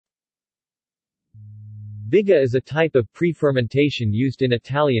Biga is a type of pre-fermentation used in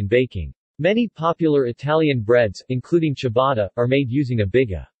Italian baking. Many popular Italian breads, including ciabatta, are made using a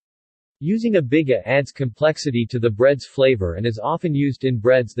biga. Using a biga adds complexity to the bread's flavor and is often used in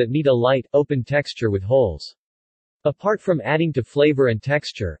breads that need a light, open texture with holes. Apart from adding to flavor and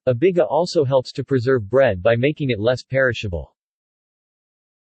texture, a biga also helps to preserve bread by making it less perishable.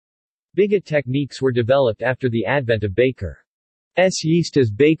 Biga techniques were developed after the advent of baker's yeast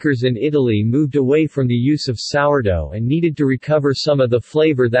as bakers in Italy moved away from the use of sourdough and needed to recover some of the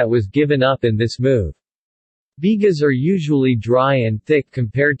flavor that was given up in this move. Bigas are usually dry and thick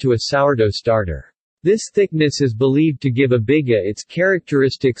compared to a sourdough starter. This thickness is believed to give a biga its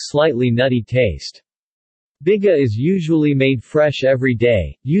characteristic slightly nutty taste. Biga is usually made fresh every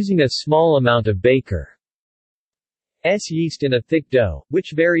day, using a small amount of baker's yeast in a thick dough,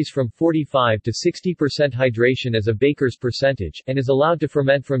 which varies from 45 to 60% hydration as a baker's percentage, and is allowed to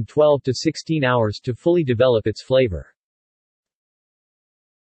ferment from 12 to 16 hours to fully develop its flavor.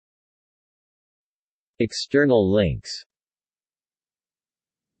 External links.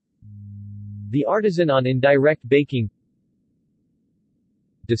 The Artisan on Indirect Baking.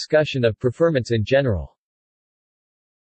 Discussion of preferments in general.